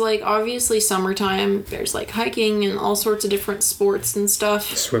 Because like obviously summertime there's like hiking and all sorts of different sports and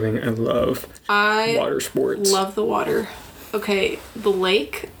stuff. Swimming, I love water sports. Love the water. Okay, the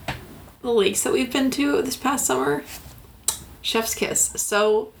lakes that we've been to this past summer, chef's kiss.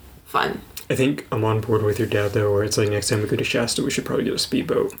 So fun. I think I'm on board with your dad though, where it's like next time we go to Shasta we should probably get a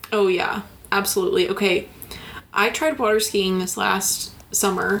speedboat. Oh yeah, absolutely. Okay. I tried water skiing this last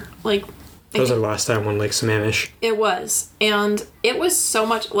summer. Like, that was our last time on Lake Sammamish. It was. And it was so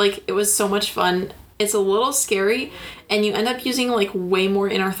much fun. It's a little scary, and you end up using, like, way more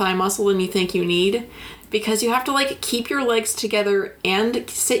inner thigh muscle than you think you need, because you have to, like, keep your legs together and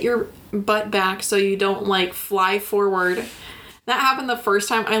sit your butt back so you don't, like, fly forward. That happened the first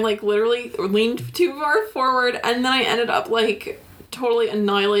time. I like literally leaned too far forward, and then I ended up like totally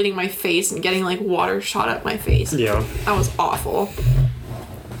annihilating my face and getting like water shot at my face. Yeah. That was awful.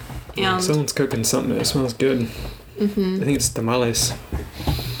 And someone's cooking something. It smells good. Mm-hmm. I think it's tamales.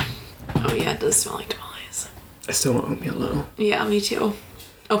 oh yeah, it does smell like tamales. I still want oatmeal though. Yeah, me too.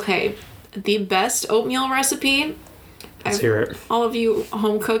 Okay, the best oatmeal recipe. Let's hear it. All of you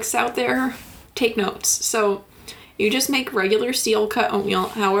home cooks out there, take notes. So you just make regular steel cut oatmeal,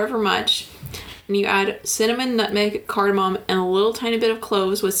 however much, and you add cinnamon, nutmeg, cardamom, and a little tiny bit of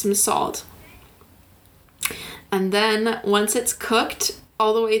cloves with some salt. And then once it's cooked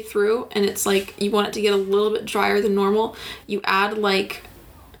all the way through, and it's like you want it to get a little bit drier than normal, you add like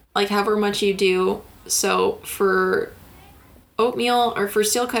however much you do. So for oatmeal, or for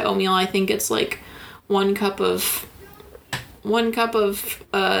steel cut oatmeal, I think it's like one cup of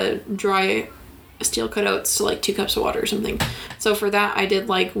dry steel cut oats to like 2 cups of water or something. So for that, I did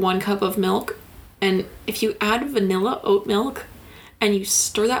like 1 cup of milk, and if you add vanilla oat milk and you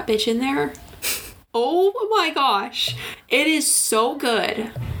stir that bitch in there, oh my gosh, it is so good.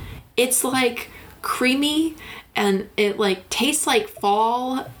 It's like creamy and it like tastes like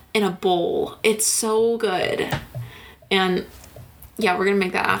fall in a bowl. It's so good. And yeah, we're gonna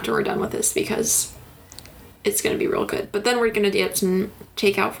make that after we're done with this because it's gonna be real good. But then we're gonna get some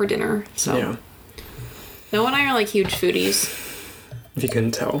takeout for dinner. So yeah. Noah and I are like huge foodies. If you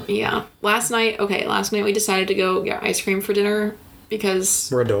couldn't tell. Yeah. Last night we decided to go get ice cream for dinner because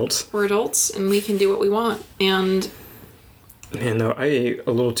we're adults. We're adults and we can do what we want. And man, no, I ate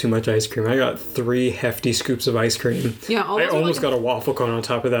a little too much ice cream. I got 3 hefty scoops of ice cream. Yeah, I almost got a waffle cone on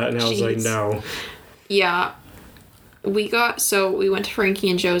top of that, and I was like, no. Yeah. We went to Frankie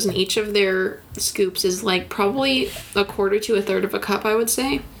and Joe's, and each of their scoops is like probably 1/4 to 1/3 of a cup, I would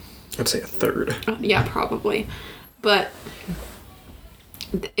say. I'd say 1/3. Yeah, probably. But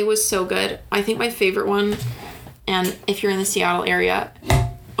it was so good. I think my favorite one, and if you're in the Seattle area,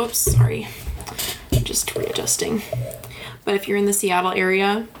 oops, sorry. Just readjusting. But if you're in the Seattle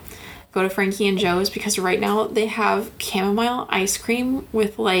area, go to Frankie and Joe's because right now they have chamomile ice cream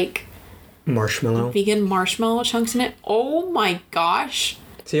with like marshmallow. Vegan marshmallow chunks in it. Oh my gosh.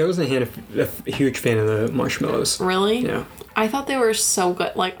 See, I wasn't a huge fan of the marshmallows. Really? Yeah. I thought they were so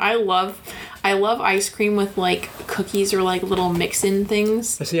good. Like I love ice cream with like cookies or like little mix-in things.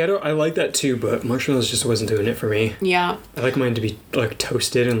 See, I like that too, but marshmallows just wasn't doing it for me. Yeah. I like mine to be like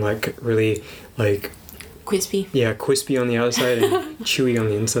toasted and like really like crispy. Yeah, crispy on the outside and chewy on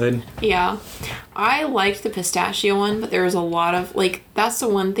the inside. Yeah. I liked the pistachio one, but there was a lot of like that's the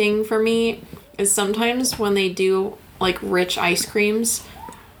one thing for me is sometimes when they do like rich ice creams,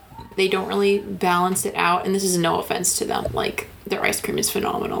 they don't really balance it out, and this is no offense to them. Like their ice cream is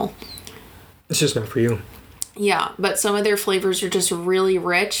phenomenal. It's just not for you. Yeah, but some of their flavors are just really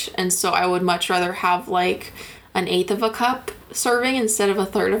rich, and so I would much rather have like 1/8 of a cup serving instead of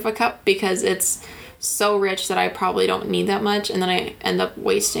 1/3 of a cup because it's so rich that I probably don't need that much, and then I end up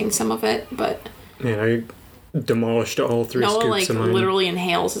wasting some of it. But man, I demolished all 3 Noah scoops like of mine. literally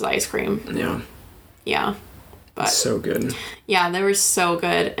inhales his ice cream. Yeah. Yeah. But it's so good. Yeah, they were so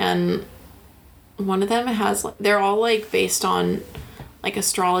good, and one of them has they're all like based on like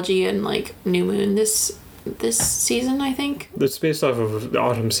astrology and like new moon this season, I think. It's based off of the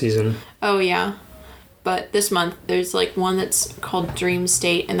autumn season. Oh yeah. But this month there's like one that's called Dream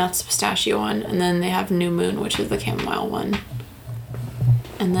State, and that's the pistachio one, and then they have New Moon, which is the chamomile one.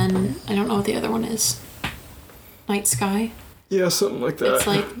 And then I don't know what the other one is. Night Sky. Yeah, something like that. It's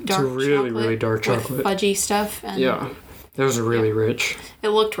like dark it's really, chocolate really dark chocolate. with fudgy stuff. And yeah. Those are really rich. It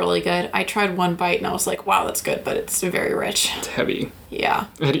looked really good. I tried one bite and I was like, wow, that's good, but it's very rich. It's heavy. Yeah.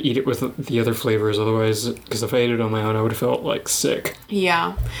 I had to eat it with the other flavors, otherwise, because if I ate it on my own, I would have felt like sick.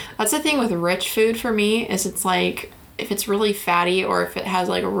 Yeah. That's the thing with rich food for me, is it's like, if it's really fatty or if it has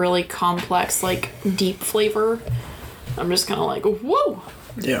like a really complex, like deep flavor, I'm just kind of like, whoa.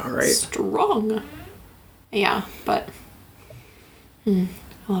 Yeah, right. Strong. Yeah, but I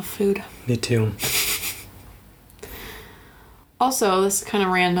love food. Me too. Also, this is kind of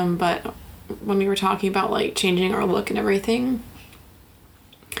random, but when we were talking about like changing our look and everything,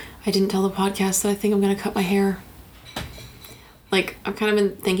 I didn't tell the podcast that I think I'm going to cut my hair. Like, I've kind of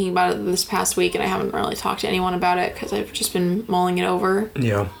been thinking about it this past week, and I haven't really talked to anyone about it because I've just been mulling it over.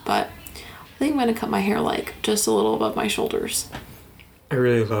 Yeah. But I think I'm going to cut my hair like just a little above my shoulders. I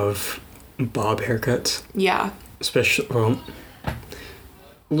really love bob haircuts. Yeah. Especially, well,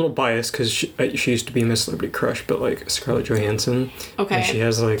 a little biased because she used to be Miss Celebrity Crush, but like Scarlett Johansson. Okay. And she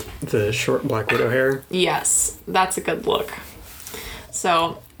has like the short Black Widow hair. Yes, that's a good look.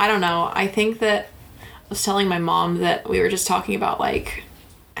 So, I don't know. I think that was telling my mom that we were just talking about, like,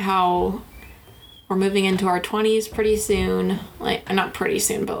 how we're moving into our 20s pretty soon. Like, not pretty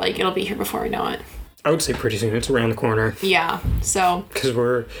soon, but, like, it'll be here before we know it. I would say pretty soon. It's around the corner. Yeah, so... Because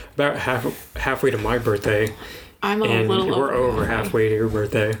we're about halfway to my birthday. I'm a little we're over halfway to your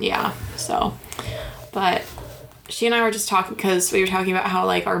birthday. Yeah, so... But she and I were just talking, because we were talking about how,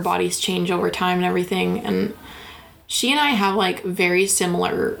 like, our bodies change over time and everything, and she and I have, like, very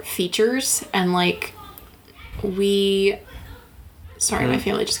similar features, and, like, we... Sorry, my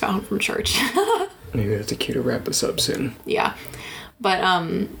family just got home from church. Maybe that's a cue to wrap this up soon. Yeah.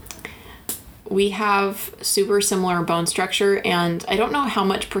 But, we have super similar bone structure, and I don't know how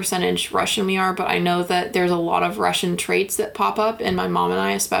much percentage Russian we are, but I know that there's a lot of Russian traits that pop up in my mom and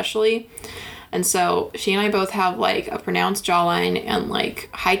I especially. And so she and I both have, like, a pronounced jawline and, like,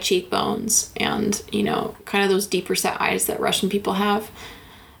 high cheekbones and, you know, kind of those deeper set eyes that Russian people have.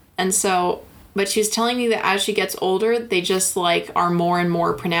 And so, but she was telling me that as she gets older, they just, like, are more and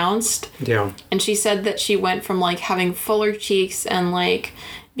more pronounced. Yeah. And she said that she went from, like, having fuller cheeks and, like,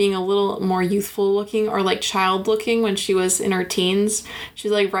 being a little more youthful looking or, like, child looking when she was in her teens.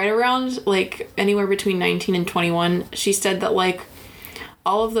 She's, like, right around, like, anywhere between 19 and 21. She said that, like,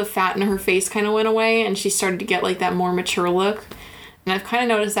 all of the fat in her face kind of went away and she started to get, like, that more mature look. And I've kind of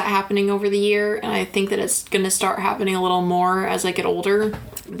noticed that happening over the year, and I think that it's going to start happening a little more as I get older.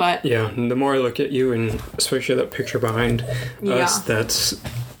 But yeah, and the more I look at you, and especially that picture behind us, that's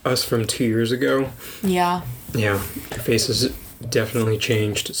us from 2 years ago. Yeah. Yeah, your face has definitely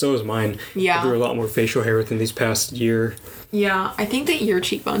changed. So has mine. Yeah. I grew a lot more facial hair within these past year. Yeah, I think that your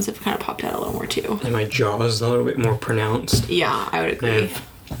cheekbones have kind of popped out a little more too. And my jaw is a little bit more pronounced. Yeah, I would agree.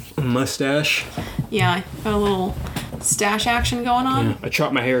 A mustache. Yeah, got a little stash action going on. Yeah, I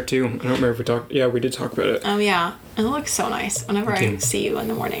chopped my hair too. I don't remember if we talked. Yeah, we did talk about it. Oh yeah, it looks so nice. Whenever Okay. I see you in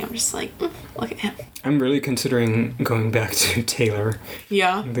the morning, I'm just like, look at him. I'm really considering going back to Taylor,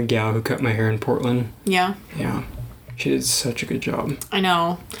 Yeah, the gal who cut my hair in Portland. yeah, Yeah, she did such a good job. I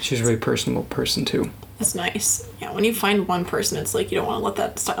know. She's a really personable person too. That's nice. Yeah, when you find one person, it's like you don't want to let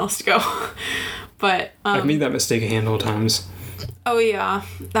that stylist go. But I've made that mistake a handful of times. oh yeah,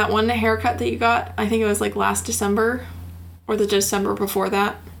 that one haircut that you got, I think it was like last December, or the December before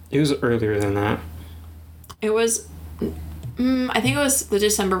that. It was earlier than that. It was, I think it was the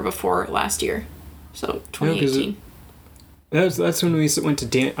December before last year, so 2018. That's when we went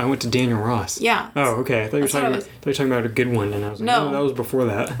to I went to Daniel Ross. Yeah. Oh, okay. I thought you were That's what talking about a good one, and I was like, No. no, that was before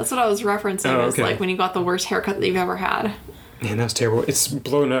that. That's what I was referencing. Oh, Is okay. like when you got the worst haircut that you've ever had. Man, that was terrible. It's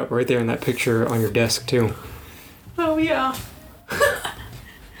blown up right there in that picture on your desk too. Oh yeah.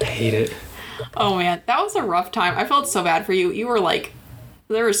 I hate it. Oh man, that was a rough time. I felt so bad for you. You were like,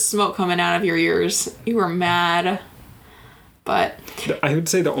 there was smoke coming out of your ears. You were mad. But I would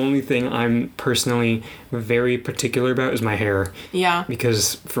say the only thing I'm personally very particular about is my hair. yeah,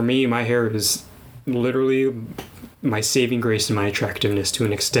 Because for me, my hair is literally my saving grace and my attractiveness to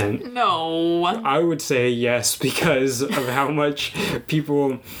an extent. no. I would say yes because of how much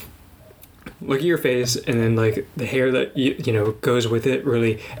people look at your face and then like the hair that you know goes with it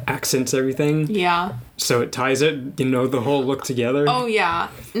really accents everything. Yeah. So it ties it, you know, the whole look together. Oh yeah.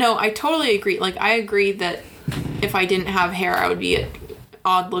 No, I totally agree. Like I agree that if I didn't have hair, I would be an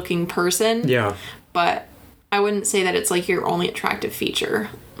odd looking person. Yeah. But I wouldn't say that it's like your only attractive feature.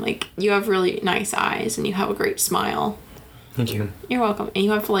 Like you have really nice eyes and you have a great smile. Thank you. You're welcome. And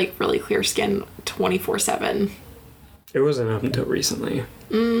you have like really clear skin 24/7. It wasn't up until recently.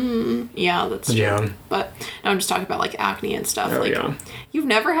 Yeah, that's true. Yeah. But now I'm just talking about like acne and stuff. Oh, like yeah. you've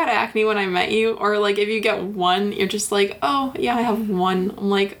never had acne when I met you, or like if you get one, you're just like, oh yeah, I have one. I'm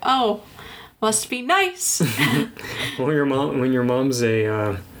like, oh, must be nice. Well, when your mom's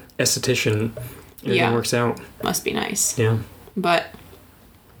a esthetician, everything Yeah. works out. Must be nice. Yeah. But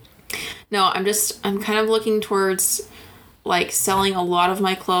no, I'm kind of looking towards like selling a lot of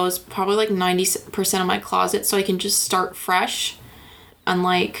my clothes, probably like 90% of my closet, so I can just start fresh and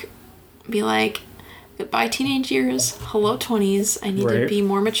like be like, goodbye teenage years, hello 20s, I need to Right. be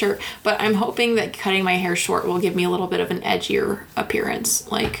more mature. But I'm hoping that cutting my hair short will give me a little bit of an edgier appearance.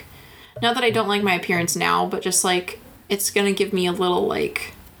 Like, not that I don't like my appearance now, but just like it's gonna give me a little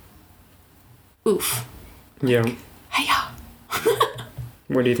like oof. Yeah. Hey-ya.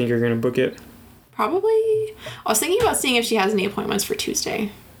 Where do you think you're gonna book it? Probably. I was thinking about seeing if she has any appointments for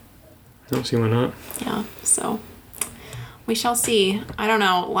Tuesday. I don't see why not. Yeah, so we shall see. I don't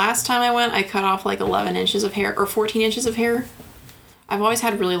know. Last time I went, I cut off like 11 inches of hair or 14 inches of hair. I've always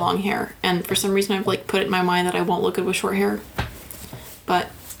had really long hair, and for some reason I've like put it in my mind that I won't look good with short hair. But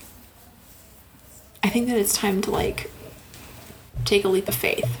I think that it's time to like take a leap of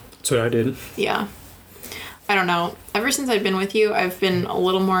faith. That's what I did. Yeah. I don't know. Ever since I've been with you, I've been a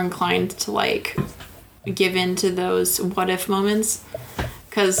little more inclined to, like, give in to those what if moments.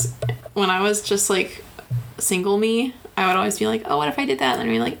 Because when I was just, like, single me, I would always be like, oh, what if I did that? And then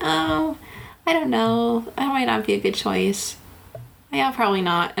I'd be like, oh, I don't know. That might not be a good choice. Yeah, probably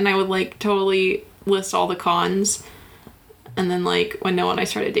not. And I would, like, totally list all the cons. And then, like, when Noah and I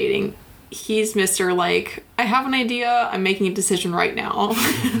started dating, he's Mr. like, I have an idea, I'm making a decision right now.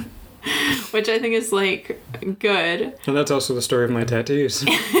 Which I think is, like, good. And that's also the story of my tattoos.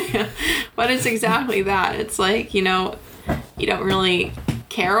 But it's exactly that. It's like, you know, you don't really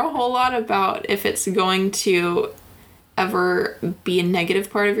care a whole lot about if it's going to ever be a negative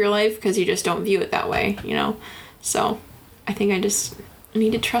part of your life because you just don't view it that way, you know? So I think I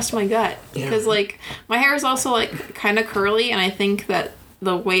need to trust my gut. Because, like, my hair is also, like, kind of curly, and I think that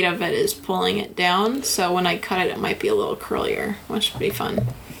the weight of it is pulling it down. So when I cut it, it might be a little curlier, which would be fun.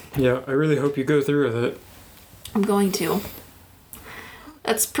 Yeah, I really hope you go through with it. I'm going to.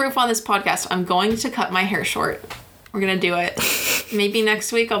 That's proof on this podcast. I'm going to cut my hair short. We're going to do it. Maybe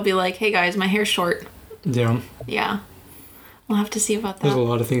next week I'll be like, hey guys, my hair's short. Yeah. Yeah. We'll have to see about that. There's a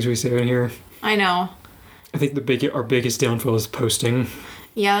lot of things we say in here. I know. I think our biggest downfall is posting.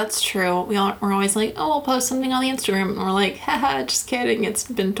 Yeah, that's true. We're always like, oh, we'll post something on the Instagram. And we're like, haha, just kidding. It's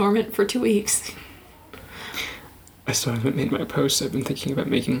been dormant for 2 weeks. I still haven't made my posts I've been thinking about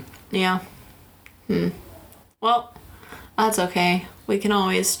making. Yeah. Well, that's okay. We can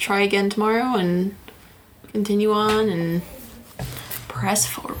always try again tomorrow and continue on and press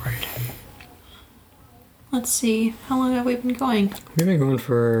forward. Let's see. How long have we been going? We've been going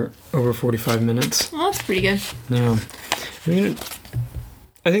for over 45 minutes. Well, that's pretty good. Yeah.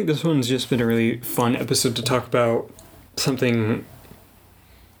 I think this one's just been a really fun episode to talk about something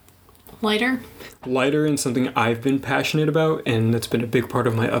lighter and something I've been passionate about, and that's been a big part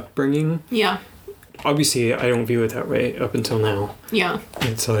of my upbringing. Yeah. Obviously, I don't view it that way up until now. Yeah.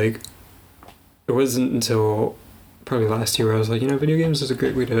 It's like, it wasn't until probably last year where I was like, you know, video games is a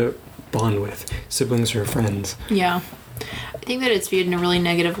great way to bond with siblings or friends. Yeah. I think that it's viewed in a really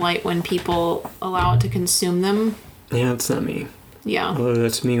negative light when people allow it to consume them. Yeah, that's not me. Yeah. Although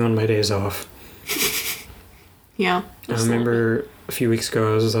that's me on my days off. Yeah. I remember a few weeks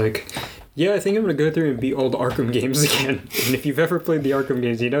ago I was like, yeah, I think I'm going to go through and beat all the Arkham games again. And if you've ever played the Arkham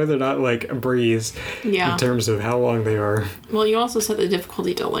games, you know they're not like a breeze in terms of how long they are. Well, you also set the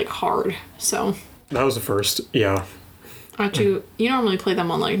difficulty to like hard, so. That was the first, yeah. You normally play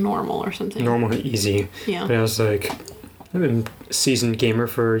them on like normal or something. Normal and easy. Yeah. But I was like, I've been a seasoned gamer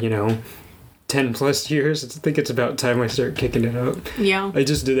for, 10 plus years. I think it's about time I start kicking it up. Yeah. I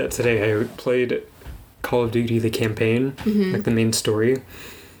just did that today. I played Call of Duty, the campaign, like the main story,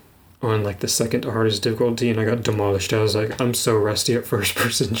 on like the second hardest difficulty, and I got demolished. I was like, I'm so rusty at first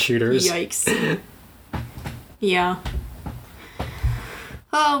person shooters. Yikes. Yeah.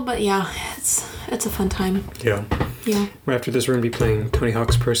 Oh, but yeah, it's a fun time. Yeah. Yeah. After this, we're going to be playing Tony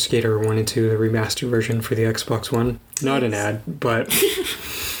Hawk's Pro Skater 1 and 2, the remastered version for the Xbox One. Not an ad, but...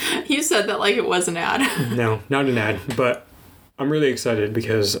 You said that like it was an ad. No, not an ad, but I'm really excited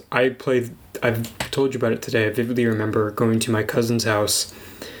because I've told you about it today. I vividly remember going to my cousin's house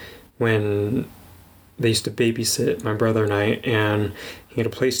when they used to babysit my brother and I, and he had a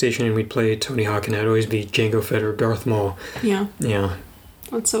PlayStation and we'd play Tony Hawk, and I'd always be Jango Fett or Darth Maul. Yeah. Yeah.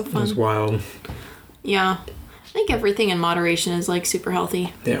 That's so fun. It was wild. Yeah. I think everything in moderation is like super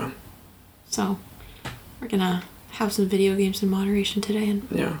healthy. Yeah. So we're gonna have some video games in moderation today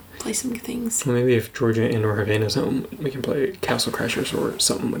and play some things. Well, maybe if Georgia and or Havana is home, we can play Castle Crashers or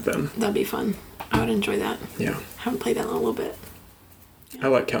something with them. That'd be fun. I would enjoy that. Yeah. Haven't played that in a little bit. I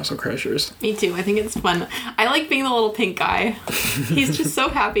like Castle Crashers. Me too. I think it's fun. I like being the little pink guy. He's just so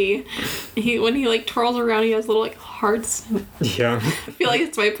happy. When he like twirls around, he has little like hearts. Yeah. I feel like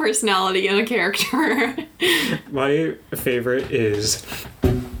it's my personality in a character. My favorite is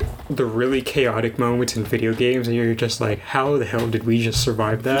the really chaotic moments in video games, and you're just like, how the hell did we just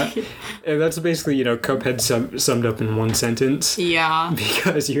survive that? And that's basically, Cuphead summed up in one sentence. Yeah.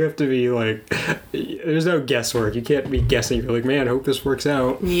 Because you have to be like, there's no guesswork. You can't be guessing. You're like, man, I hope this works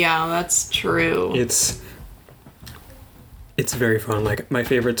out. Yeah, that's true. It's very fun. Like, my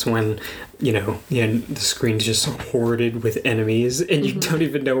favorite's when, the screen's just hoarded with enemies, and you don't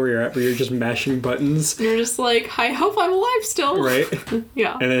even know where you're at, but you're just mashing buttons. And you're just like, I hope I'm alive still. Right?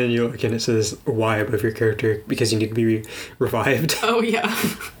 Yeah. And then you look and it says Y above your character because you need to be revived. Oh, yeah.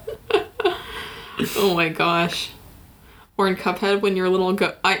 Oh, my gosh. Or in Cuphead, when you're a little...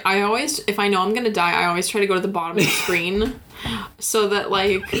 I always... If I know I'm going to die, I always try to go to the bottom of the screen so that,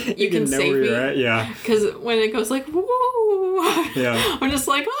 like, you can know save where me. you're at, yeah. Because when it goes like, whoa... Yeah. I'm just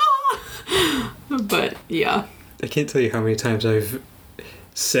like, ah! But yeah. I can't tell you how many times I've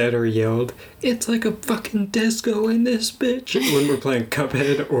said or yelled, "It's like a fucking disco in this bitch," when we're playing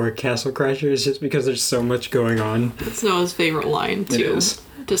Cuphead or Castle Crashers, just because there's so much going on. It's Noah's favorite line It to is.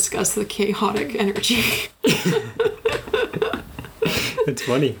 discuss the chaotic energy. It's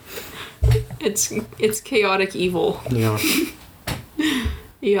funny. It's chaotic evil. Yeah.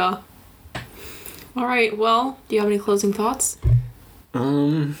 Yeah. All right. Well, do you have any closing thoughts?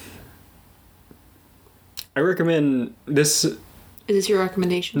 I recommend this. Is this your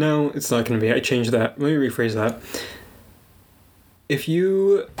recommendation? No, it's not going to be. I changed that. Let me rephrase that. If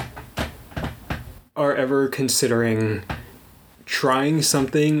you are ever considering trying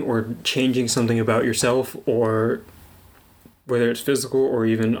something or changing something about yourself, or whether it's physical or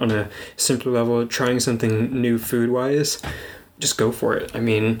even on a simpler level, trying something new food-wise, just go for it. I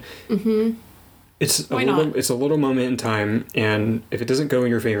mean, it's Why not? It's a little moment in time, and if it doesn't go in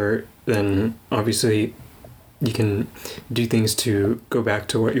your favor, then obviously you can do things to go back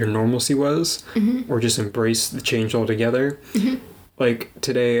to what your normalcy was, or just embrace the change altogether. Like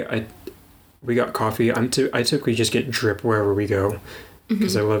today, we got coffee. I typically just get drip wherever we go,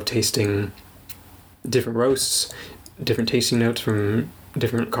 because I love tasting different roasts, different tasting notes from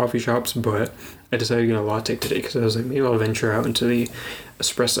different coffee shops. But I decided to get a latte today because I was like, maybe I'll venture out into the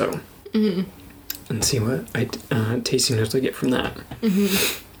espresso and see what tasting notes I get from that.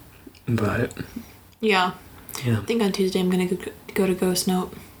 But Yeah. yeah, I think on Tuesday I'm gonna go to Ghost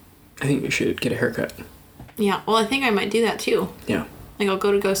Note. I think you should get a haircut. Yeah. Well, I think I might do that too. Yeah. Like I'll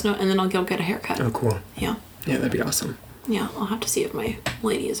go to Ghost Note and then I'll go get a haircut. Oh, cool. Yeah. Yeah, that'd be awesome. Yeah. I'll have to see if my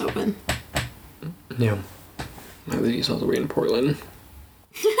lady is open. Yeah. My lady's all the way in Portland.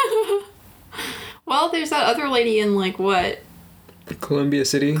 Well, there's that other lady in like what? Columbia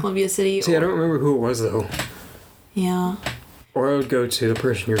City. Columbia City. See, I don't remember who it was though. Yeah. Or I would go to the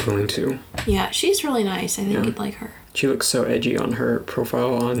person you're going to. Yeah, she's really nice. I think Yeah. you'd like her. She looks so edgy on her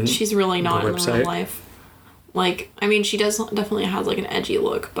profile on. She's really not the in website. real life. Like, I mean, she definitely has like an edgy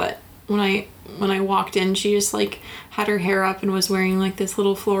look, but when I walked in, she just like had her hair up and was wearing like this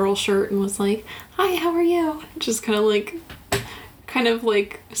little floral shirt and was like, "Hi, how are you?" Just kind of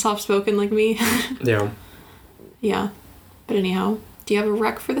like soft spoken like me. Yeah, Yeah. But anyhow, do you have a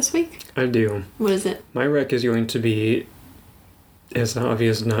rec for this week? I do. What is it? My rec is going to be, it's not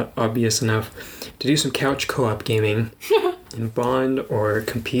obvious enough, to do some couch co-op gaming and bond or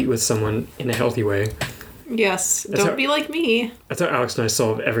compete with someone in a healthy way. Yes. That's Don't how- be like me. That's how Alex and I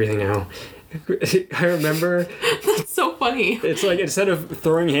solve everything now. I remember, That's so funny. it's like instead of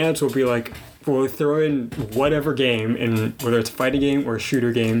throwing hands, we'll throw in whatever game, and whether it's a fighting game or a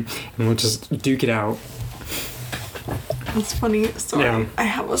shooter game, and we'll just duke it out. That's funny. Sorry. Yeah. I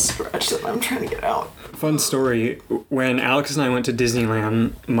have a stretch that I'm trying to get out. Fun story, when Alex and I went to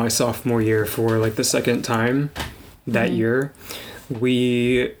Disneyland my sophomore year for like the second time that year,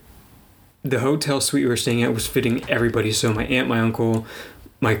 the hotel suite we were staying at was fitting everybody. So my aunt, my uncle,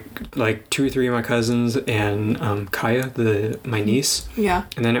 my like 2 or 3 of my cousins, and Kaya, my niece. Yeah.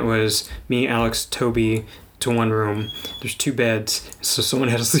 And then it was me, Alex, Toby to one room. There's 2 beds, so someone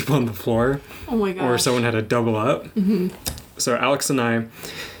had to sleep on the floor, Oh my gosh. or someone had to double up. So Alex and I,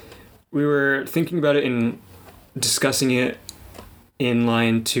 we were thinking about it and discussing it in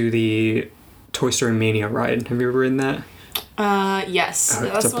line to the Toy Story Mania ride. Have you ever ridden that? Yes. Oh,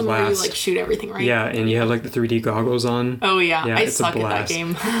 it's That's a the one where you blast. like shoot everything, right? Yeah, and you had like the 3D goggles on. Oh yeah, Yeah, I it's a suck at that blast.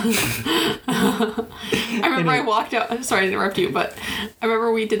 game. I remember I walked out. I'm sorry to interrupt you, but I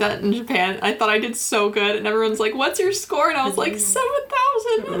remember we did that in Japan. I thought I did so good, and everyone's like, "What's your score?" And I was like,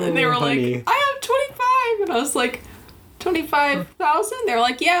 7,000. And they were honey. like, "I have 25," and I was like, 25,000. They were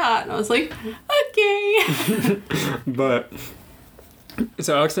like, "Yeah," and I was like, "Okay." But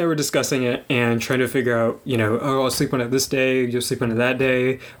so Alex and I were discussing it and trying to figure out, I'll sleep on it this day, you'll sleep on it that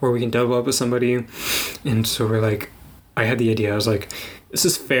day, or we can double up with somebody. And so we're like, I had the idea. I was like, this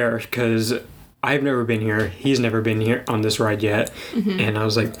is fair because I've never been here. He's never been here on this ride yet. And I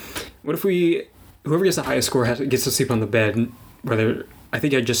was like, what if whoever gets the highest score gets to sleep on the bed, whether I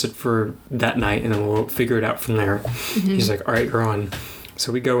think I just said for that night, and then we'll figure it out from there. He's like, all right, you're on.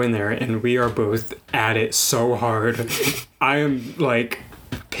 So we go in there and we are both at it so hard. I am like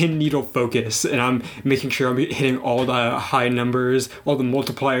pin needle focus, and I'm making sure I'm hitting all the high numbers, all the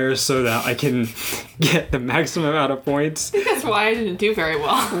multipliers, so that I can get the maximum amount of points. I think that's why I didn't do very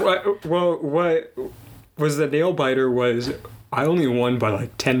well. What was the nail biter was I only won by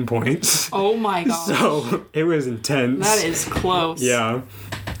like 10 points. Oh my gosh. So it was intense. That is close. Yeah.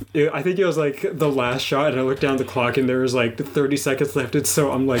 I think it was like the last shot, and I looked down at the clock, and there was like 30 seconds left, and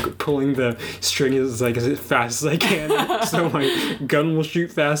so I'm like pulling the string as fast as I can, so my gun will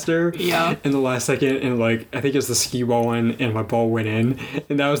shoot faster. Yeah. In the last second, and like I think it was the skee ball one, and my ball went in,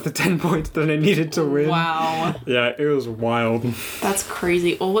 and that was the 10 points that I needed to win. Wow. Yeah, it was wild. That's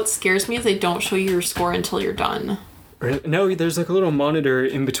crazy. Well, what scares me is they don't show you your score until you're done. No, there's like a little monitor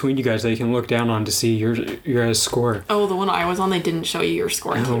in between you guys that you can look down on to see your guys' score. Oh, the one I was on, they didn't show you your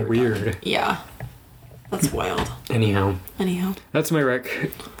score until Oh, you were done. weird. Yeah. That's wild. Anyhow, that's my rec.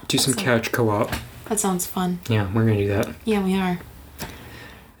 Do some couch co-op. That sounds fun. Yeah, we're gonna do that. Yeah, we are.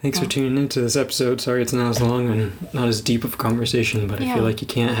 Thanks for tuning into this episode. Sorry it's not as long and not as deep of a conversation, but I feel like you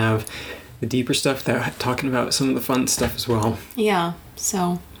can't have the deeper stuff without talking about some of the fun stuff as well. Yeah,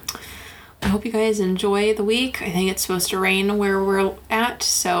 so I hope you guys enjoy the week. I think it's supposed to rain where we're at,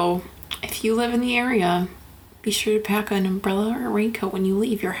 so if you live in the area, be sure to pack an umbrella or a raincoat when you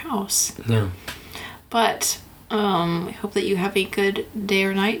leave your house. Yeah. But I hope that you have a good day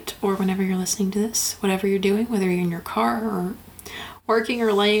or night, or whenever you're listening to this, whatever you're doing, whether you're in your car or working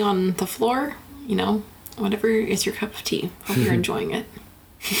or laying on the floor, whatever is your cup of tea. Hope you're enjoying it.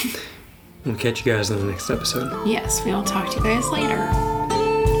 We'll catch you guys in the next episode. Yes, we'll talk to you guys later.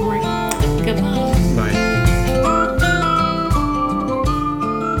 All right. Goodbye.